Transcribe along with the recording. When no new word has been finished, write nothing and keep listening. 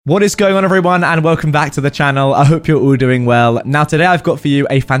What is going on, everyone, and welcome back to the channel. I hope you're all doing well. Now, today I've got for you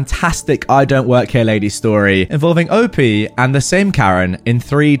a fantastic I Don't Work Here lady story involving OP and the same Karen in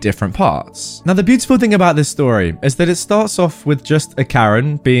 3 different parts. Now, the beautiful thing about this story is that it starts off with just a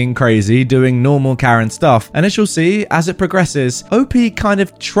Karen being crazy, doing normal Karen stuff, and as you'll see, as it progresses, OP kind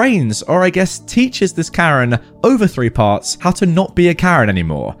of trains, or I guess teaches this Karen over 3 parts how to not be a Karen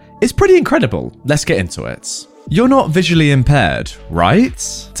anymore. It's pretty incredible. Let's get into it. You're not visually impaired, right?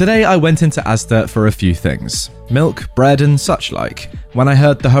 Today I went into Asda for a few things. Milk, bread and such like, when I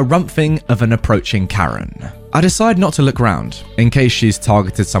heard the harumphing of an approaching Karen. I decide not to look round, in case she's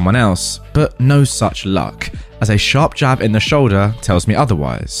targeted someone else, but no such luck, as a sharp jab in the shoulder tells me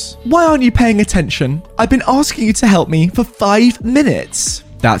otherwise. Why aren't you paying attention? I've been asking you to help me for 5 minutes.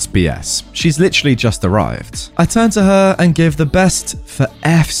 That's BS. She's literally just arrived. I turn to her and give the best, for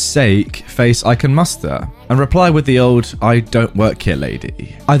F's sake, face I can muster, and reply with the old, I don't work here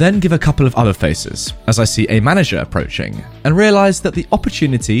lady. I then give a couple of other faces, as I see a manager approaching, and realise that the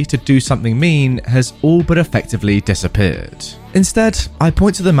opportunity to do something mean has all but effectively disappeared. Instead, I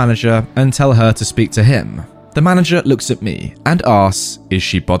point to the manager and tell her to speak to him. The manager looks at me and asks, is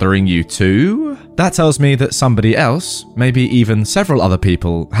she bothering you too? That tells me that somebody else, maybe even several other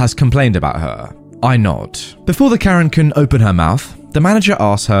people, has complained about her. I nod. Before the Karen can open her mouth, the manager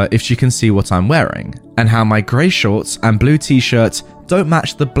asks her if she can see what I'm wearing, and how my grey shorts and blue t-shirt don't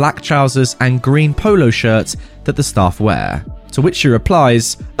match the black trousers and green polo shirt that the staff wear. To which she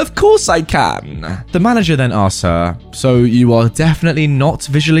replies, of course I can. The manager then asks her, so you are definitely not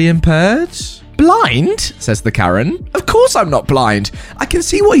visually impaired? Blind? Says the Karen. Of course I'm not blind. I can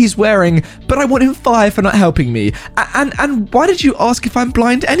see what he's wearing, but I want him fired for not helping me. And why did you ask if I'm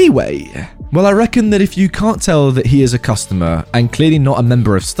blind anyway? Well, I reckon that if you can't tell that he is a customer and clearly not a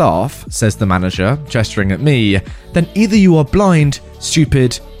member of staff, says the manager, gesturing at me, then either you are blind,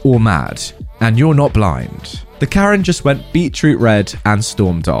 stupid, or mad. And you're not blind. The Karen just went beetroot red and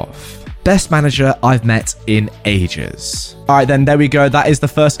stormed off. Best manager I've met in ages. Alright then, there we go. That is the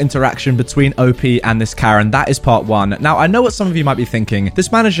first interaction between OP and this Karen. That is part 1. Now, I know what some of you might be thinking.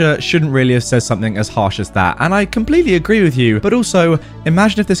 This manager shouldn't really have said something as harsh as that, and I completely agree with you. But also,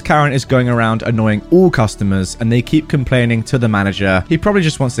 imagine if this Karen is going around annoying all customers and they keep complaining to the manager. He probably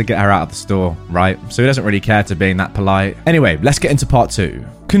just wants to get her out of the store, right? So he doesn't really care to being that polite. Anyway, let's get into part 2.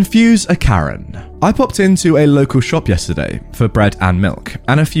 Confuse a Karen. I popped into a local shop yesterday for bread and milk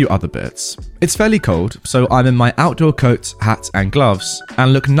and a few other bits. It's fairly cold, so I'm in my outdoor coat, hat and gloves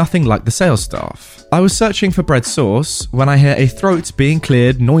and look nothing like the sales staff. I was searching for bread sauce when I hear a throat being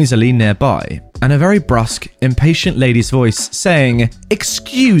cleared noisily nearby and a very brusque, impatient lady's voice saying,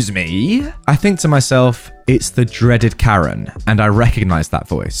 excuse me? I think to myself, it's the dreaded Karen, and I recognize that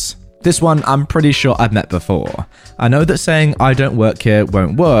voice. This one I'm pretty sure I've met before. I know that saying I don't work here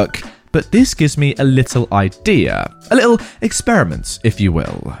won't work, but this gives me a little idea, a little experiment, if you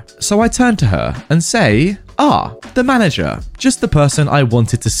will. So I turn to her and say, the manager, just the person I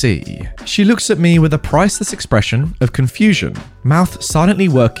wanted to see. She looks at me with a priceless expression of confusion, mouth silently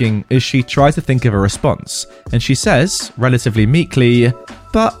working as she tries to think of a response, and she says, relatively meekly,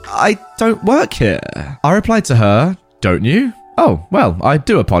 but I don't work here. I replied to her, don't you? Oh, well, I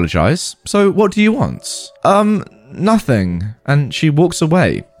do apologize. So what do you want? Nothing. And she walks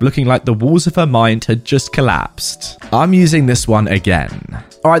away, looking like the walls of her mind had just collapsed. I'm using this one again.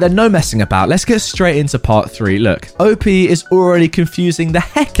 Alright then, no messing about. Let's get straight into part 3. Look, OP is already confusing the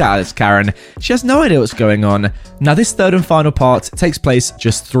heck out of this Karen. She has no idea what's going on. Now this third and final part takes place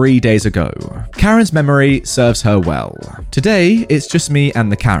just 3 days ago. Karen's memory serves her well. Today, it's just me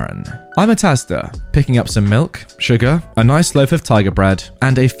and the Karen. I'm at Asda, picking up some milk, sugar, a nice loaf of tiger bread,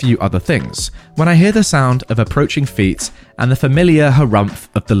 and a few other things, when I hear the sound of approaching feet and the familiar harumph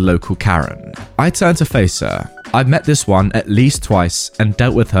of the local Karen. I turn to face her. I've met this one at least twice and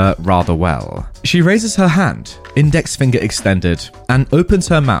dealt with her rather well. She raises her hand, index finger extended, and opens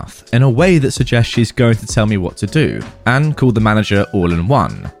her mouth in a way that suggests she's going to tell me what to do and call the manager all in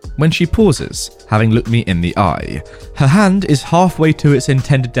one. When she pauses, having looked me in the eye, her hand is halfway to its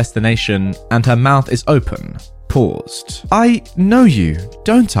intended destination and her mouth is open, paused. I know you,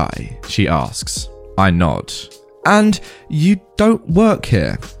 don't I? She asks. I nod. And you don't work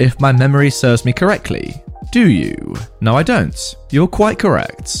here, if my memory serves me correctly, do you? No, I don't. You're quite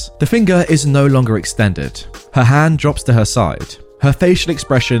correct. The finger is no longer extended. Her hand drops to her side, Her facial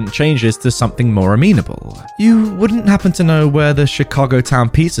expression changes to something more amenable. "You wouldn't happen to know where the Chicago Town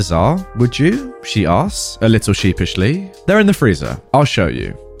pizzas are, would you?" she asks, a little sheepishly. "They're in the freezer. I'll show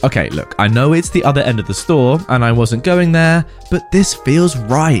you." Okay, look, I know it's the other end of the store and I wasn't going there, but this feels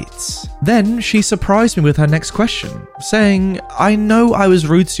right. Then she surprised me with her next question, saying, "I know I was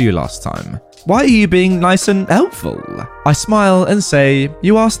rude to you last time. Why are you being nice and helpful?" I smile and say,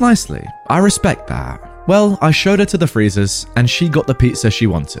 "You asked nicely. I respect that." Well, I showed her to the freezers and she got the pizza she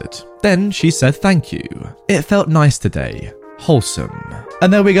wanted. Then she said thank you. It felt nice today. Wholesome.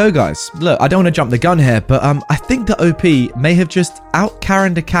 And there we go, guys. Look, I don't want to jump the gun here, but I think that OP may have just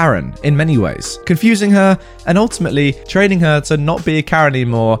out-Karen'd a Karen in many ways, confusing her and ultimately training her to not be a Karen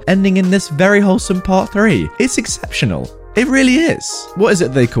anymore, ending in this very wholesome part 3. It's exceptional. It really is. What is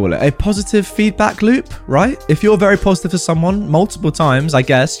it they call it? A positive feedback loop, right? If you're very positive to someone multiple times, I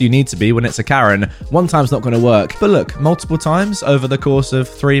guess you need to be when it's a Karen. One time's not going to work. But look, multiple times over the course of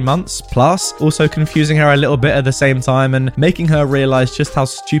 3 months plus, also confusing her a little bit at the same time and making her realize just how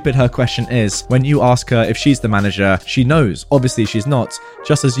stupid her question is. When you ask her if she's the manager, she knows. Obviously, she's not.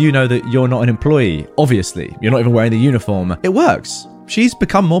 Just as you know that you're not an employee. Obviously, you're not even wearing the uniform. It works. She's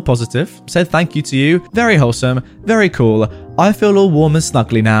become more positive, said thank you to you, very wholesome, very cool. I feel all warm and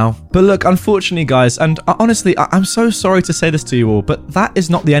snuggly now. But look, unfortunately guys, and honestly, I'm so sorry to say this to you all, but that is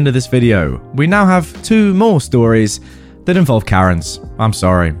not the end of this video. We now have 2 more stories that involve Karens. I'm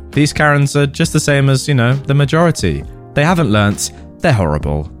sorry. These Karens are just the same as, the majority. They haven't learnt. They're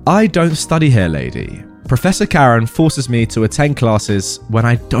horrible. I don't study here, lady. Professor Karen forces me to attend classes when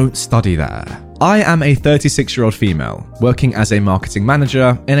I don't study there. I am a 36-year-old female working as a marketing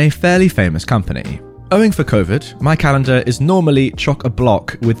manager in a fairly famous company. Owing for COVID, my calendar is normally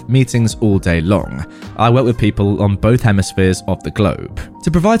chock-a-block with meetings all day long. I work with people on both hemispheres of the globe.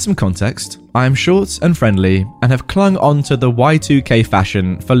 To provide some context, I am short and friendly and have clung on to the Y2K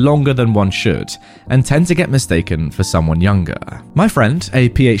fashion for longer than one should and tend to get mistaken for someone younger. My friend, a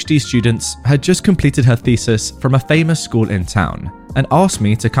PhD student, had just completed her thesis from a famous school in town and asked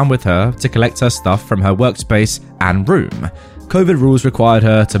me to come with her to collect her stuff from her workspace and room. COVID rules required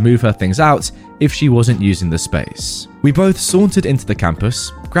her to move her things out if she wasn't using the space. We both sauntered into the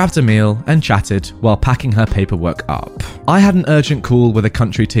campus, grabbed a meal, and chatted while packing her paperwork up. I had an urgent call with a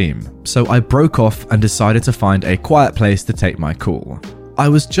country team, so I broke off and decided to find a quiet place to take my call. I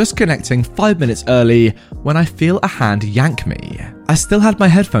was just connecting 5 minutes early when I feel a hand yank me. I still had my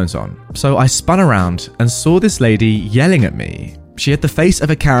headphones on, so I spun around and saw this lady yelling at me. She had the face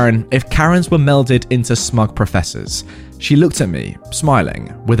of a Karen if Karens were melded into smug professors. She looked at me,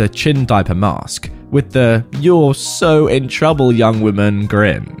 smiling, with a chin diaper mask, with the "you're so in trouble, young woman"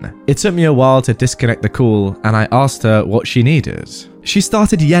 grin. It took me a while to disconnect the call, and I asked her what she needed. She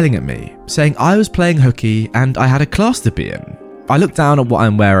started yelling at me, saying I was playing hooky and I had a class to be in. I looked down at what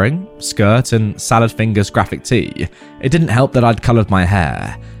I'm wearing, skirt and salad fingers graphic tee. It didn't help that I'd coloured my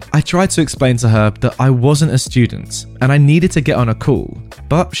hair. I tried to explain to her that I wasn't a student and I needed to get on a call,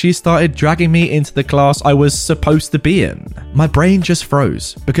 but she started dragging me into the class I was supposed to be in. My brain just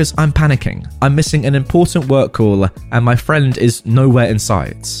froze because I'm panicking. I'm missing an important work call and my friend is nowhere in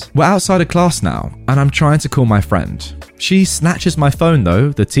sight. We're outside of class now and I'm trying to call my friend. She snatches my phone though,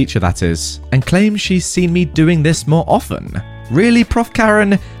 the teacher that is, and claims she's seen me doing this more often. Really, Prof.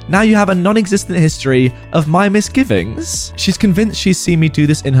 Karen? Now you have a non-existent history of my misgivings? She's convinced she's seen me do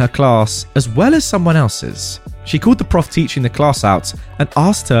this in her class as well as someone else's. She called the prof teaching the class out and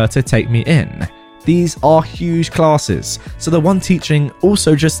asked her to take me in. These are huge classes, so the one teaching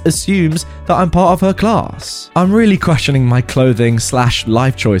also just assumes that I'm part of her class. I'm really questioning my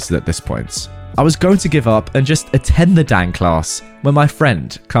clothing/life choices at this point. I was going to give up and just attend the dang class when my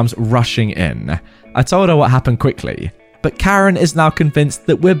friend comes rushing in. I told her what happened quickly. But Karen is now convinced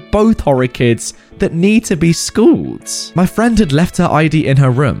that we're both horrid kids that need to be schooled. My friend had left her ID in her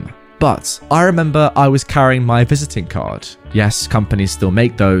room, but I remember I was carrying my visiting card. Yes, companies still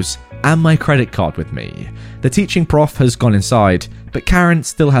make those, and my credit card with me. The teaching prof has gone inside, but Karen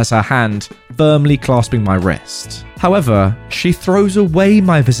still has her hand firmly clasping my wrist. However, she throws away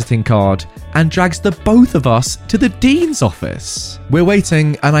my visiting card and drags the both of us to the dean's office. We're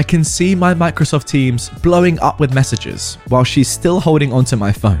waiting and I can see my Microsoft Teams blowing up with messages while she's still holding onto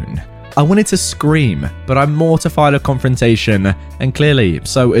my phone. I wanted to scream, but I'm mortified of confrontation, and clearly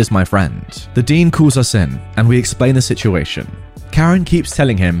so is my friend. The dean calls us in and we explain the situation. Karen keeps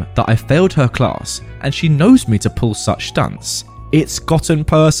telling him that I failed her class and she knows me to pull such stunts. It's gotten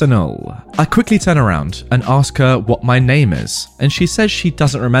personal. I quickly turn around and ask her what my name is, and she says she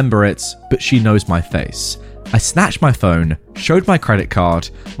doesn't remember it, but she knows my face. I snatched my phone, showed my credit card,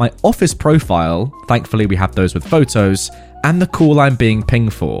 my office profile, thankfully we have those with photos, and the call I'm being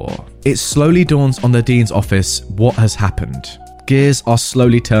pinged for. It slowly dawns on the dean's office what has happened. Gears are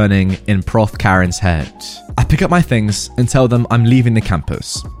slowly turning in Prof. Karen's head. I pick up my things and tell them I'm leaving the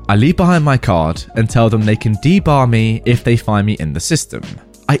campus. I leave behind my card and tell them they can debar me if they find me in the system.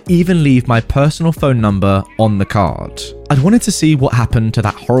 I even leave my personal phone number on the card. I'd wanted to see what happened to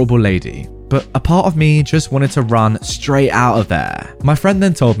that horrible lady, but a part of me just wanted to run straight out of there. My friend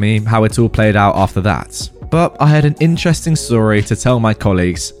then told me how it all played out after that, but I had an interesting story to tell my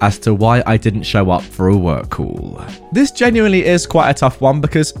colleagues as to why I didn't show up for a work call. This genuinely is quite a tough one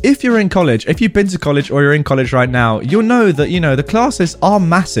because if you're in college, if you've been to college or you're in college right now, you'll know that, the classes are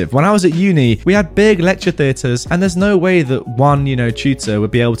massive. When I was at uni, we had big lecture theatres and there's no way that one, tutor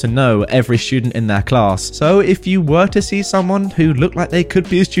would be able to know every student in their class. So if you were to see someone who looked like they could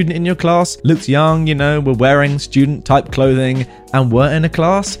be a student in your class, looked young, were wearing student type clothing and weren't in a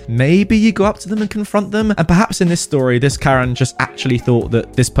class, maybe you go up to them and confront them. And perhaps in this story, this Karen just actually thought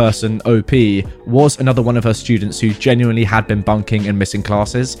that this person, OP, was another one of her students who genuinely had been bunking and missing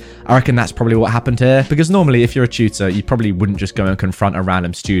classes. I reckon that's probably what happened here, because normally if you're a tutor, you probably wouldn't just go and confront a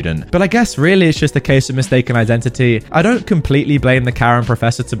random student. But I guess really it's just a case of mistaken identity. I don't completely blame the Karen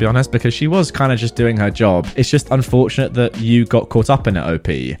professor, to be honest, because she was kind of just doing her job. It's just unfortunate that you got caught up in it,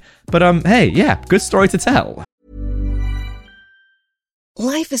 OP. But hey, yeah, good story to tell.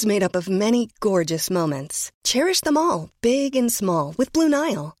 Life is made up of many gorgeous moments. Cherish them all, big and small, with Blue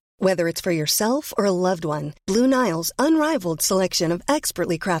Nile. Whether it's for yourself or a loved one, Blue Nile's unrivaled selection of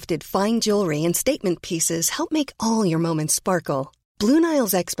expertly crafted fine jewelry and statement pieces help make all your moments sparkle. Blue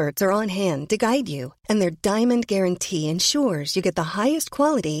Nile's experts are on hand to guide you, and their diamond guarantee ensures you get the highest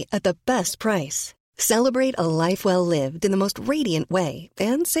quality at the best price. Celebrate a life well lived in the most radiant way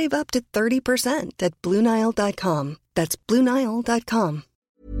and save up to 30% at BlueNile.com. That's BlueNile.com.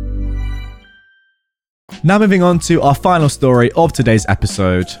 Now moving on to our final story of today's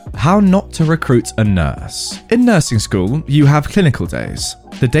episode, how not to recruit a nurse. In nursing school, you have clinical days.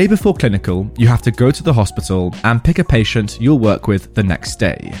 The day before clinical, you have to go to the hospital and pick a patient you'll work with the next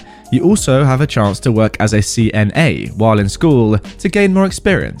day. You also have a chance to work as a CNA while in school to gain more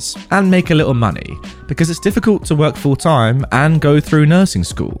experience and make a little money, because it's difficult to work full-time and go through nursing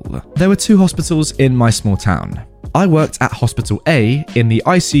school. There were 2 hospitals in my small town. I worked at Hospital A in the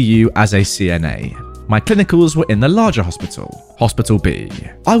ICU as a CNA. My clinicals were in the larger hospital, Hospital B.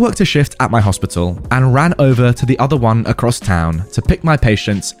 I worked a shift at my hospital and ran over to the other one across town to pick my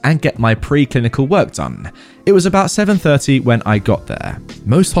patients and get my pre-clinical work done. It was about 7:30 when I got there.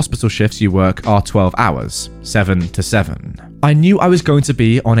 Most hospital shifts you work are 12 hours, 7 to 7. I knew I was going to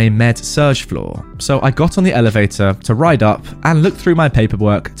be on a med-surg floor, so I got on the elevator to ride up and look through my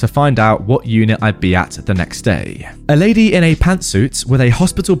paperwork to find out what unit I'd be at the next day. A lady in a pantsuit with a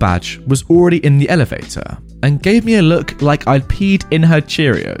hospital badge was already in the elevator and gave me a look like I'd peed in her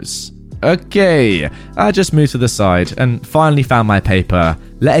Cheerios. Okay, I just moved to the side and finally found my paper,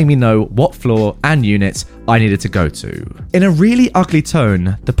 letting me know what floor and unit I needed to go to. In a really ugly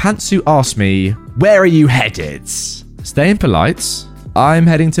tone, the pantsuit asked me, "Where are you headed?" Staying polite, "I'm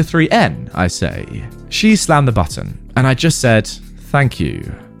heading to 3N, I say." She slammed the button, and I just said, "Thank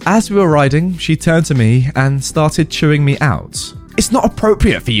you." As we were riding, she turned to me and started chewing me out. "It's not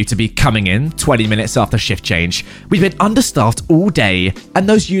appropriate for you to be coming in 20 minutes after shift change. We've been understaffed all day, and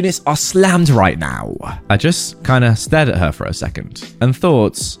those units are slammed right now." I just kind of stared at her for a second and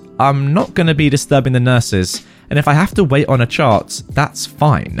thought, I'm not going to be disturbing the nurses, and if I have to wait on a chart, that's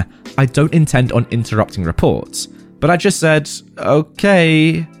fine. I don't intend on interrupting reports. But I just said,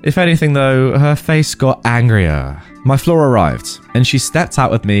 okay. If anything though, her face got angrier. My floor arrived, and she stepped out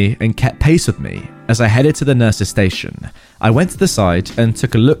with me and kept pace with me as I headed to the nurse's station. I went to the side and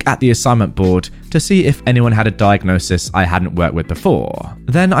took a look at the assignment board to see if anyone had a diagnosis I hadn't worked with before.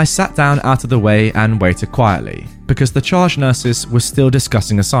 Then I sat down out of the way and waited quietly, because the charge nurses were still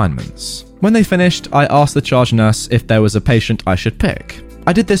discussing assignments. When they finished, I asked the charge nurse if there was a patient I should pick.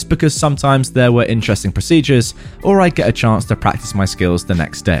 I did this because sometimes there were interesting procedures, or I'd get a chance to practice my skills the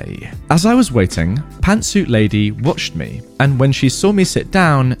next day. As I was waiting, Pantsuit Lady watched me, and when she saw me sit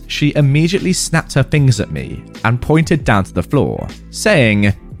down, she immediately snapped her fingers at me and pointed down to the floor,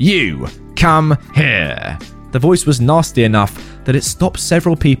 saying, "You, come here." The voice was nasty enough that it stopped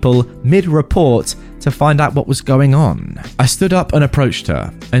several people mid-report to find out what was going on. I stood up and approached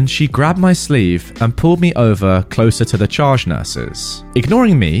her, and she grabbed my sleeve and pulled me over closer to the charge nurses.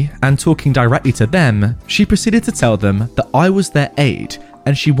 Ignoring me and talking directly to them, she proceeded to tell them that I was their aide,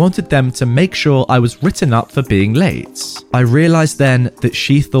 and she wanted them to make sure I was written up for being late. I realized then that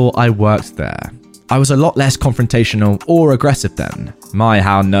she thought I worked there. I was a lot less confrontational or aggressive then. My,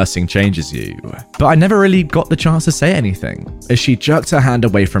 how nursing changes you. But I never really got the chance to say anything, as she jerked her hand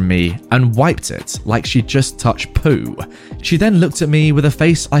away from me and wiped it like she'd just touched poo. She then looked at me with a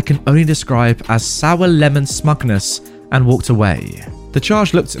face I can only describe as sour lemon smugness and walked away. The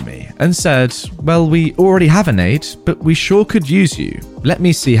charge looked at me and said, "Well, we already have an aide, but we sure could use you. Let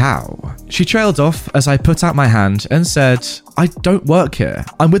me see how." She trailed off as I put out my hand and said, "I don't work here.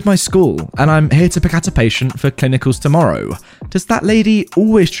 I'm with my school and I'm here to pick out a patient for clinicals tomorrow. Does that lady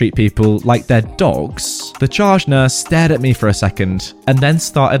always treat people like they're dogs?" The charge nurse stared at me for a second and then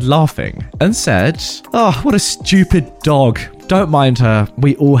started laughing and said, "Oh, what a stupid dog. Don't mind her.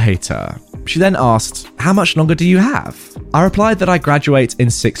 We all hate her." She then asked, "How much longer do you have?" I replied that I graduate in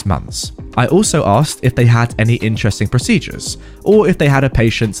 6 months. I also asked if they had any interesting procedures, or if they had a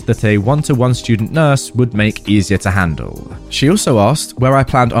patient that a one-to-one student nurse would make easier to handle. She also asked where I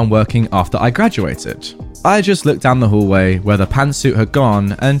planned on working after I graduated. I just looked down the hallway where the pantsuit had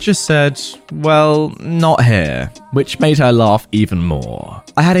gone and just said, "Well, not here," which made her laugh even more.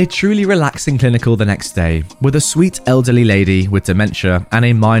 I had a truly relaxing clinical the next day with a sweet elderly lady with dementia and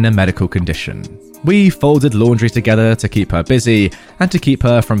a minor medical condition. We folded laundry together to keep her busy and to keep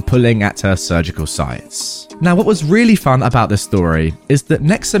her from pulling at her surgical sites. Now, what was really fun about this story is that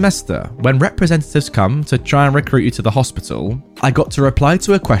next semester, when representatives come to try and recruit you to the hospital, I got to reply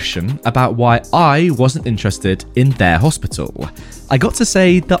to a question about why I wasn't interested in their hospital. I got to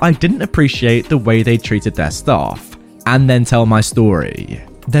say that I didn't appreciate the way they treated their staff, and then tell my story.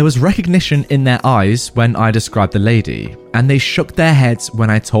 There was recognition in their eyes when I described the lady, and they shook their heads when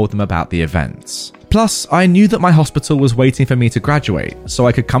I told them about the events. Plus, I knew that my hospital was waiting for me to graduate so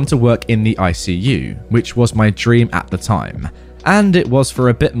I could come to work in the ICU, which was my dream at the time. And it was for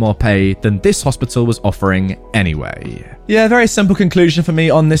a bit more pay than this hospital was offering anyway. Yeah, very simple conclusion for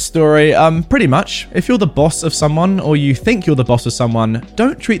me on this story. Pretty much, if you're the boss of someone or you think you're the boss of someone,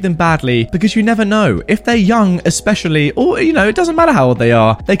 don't treat them badly because you never know. If they're young especially, or it doesn't matter how old they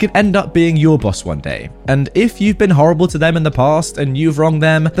are, they could end up being your boss one day. And if you've been horrible to them in the past and you've wronged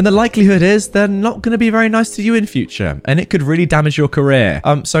them, then the likelihood is they're not going to be very nice to you in future, and it could really damage your career.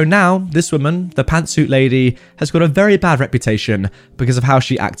 So now, this woman, the pantsuit lady, has got a very bad reputation because of how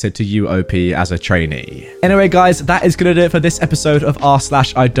she acted to you, OP, as a trainee. Anyway, guys, that is going to do it for this episode of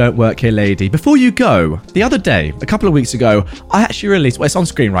r/I Don't Work Here Lady. Before you go, the other day, a couple of weeks ago, I actually released, well, it's on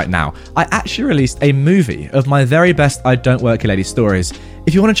screen right now, I actually released a movie of my very best I Don't Work Here Lady stories.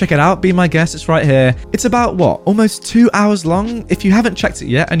 If you want to check it out, be my guest, it's right here. It's about, almost 2 hours long? If you haven't checked it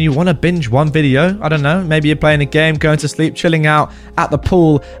yet and you want to binge one video, I don't know, maybe you're playing a game, going to sleep, chilling out, at the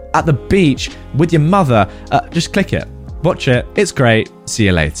pool, at the beach, with your mother, just click it. Watch it. It's great. See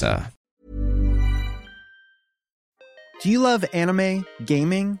you later. Do you love anime,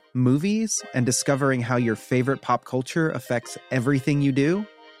 gaming, movies, and discovering how your favorite pop culture affects everything you do?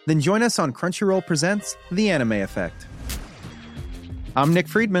 Then join us on Crunchyroll Presents The Anime Effect. I'm Nick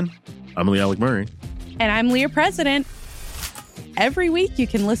Friedman. I'm Lee Alec Murray. And I'm Leah President. Every week you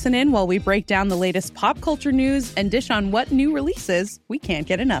can listen in while we break down the latest pop culture news and dish on what new releases we can't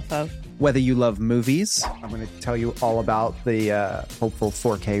get enough of. Whether you love movies, I'm going to tell you all about the hopeful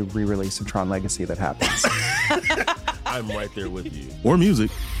 4K re-release of Tron Legacy that happens. I'm right there with you. Or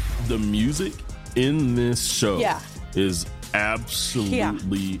music. The music in this show is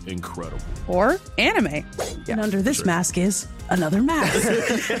absolutely incredible. Or anime. And under this mask is another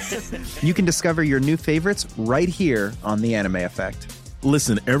mask. You can discover your new favorites right here on The Anime Effect.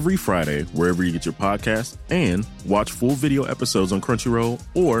 Listen every Friday wherever you get your podcast and watch full video episodes on Crunchyroll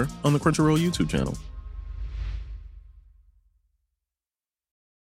or on the Crunchyroll YouTube channel.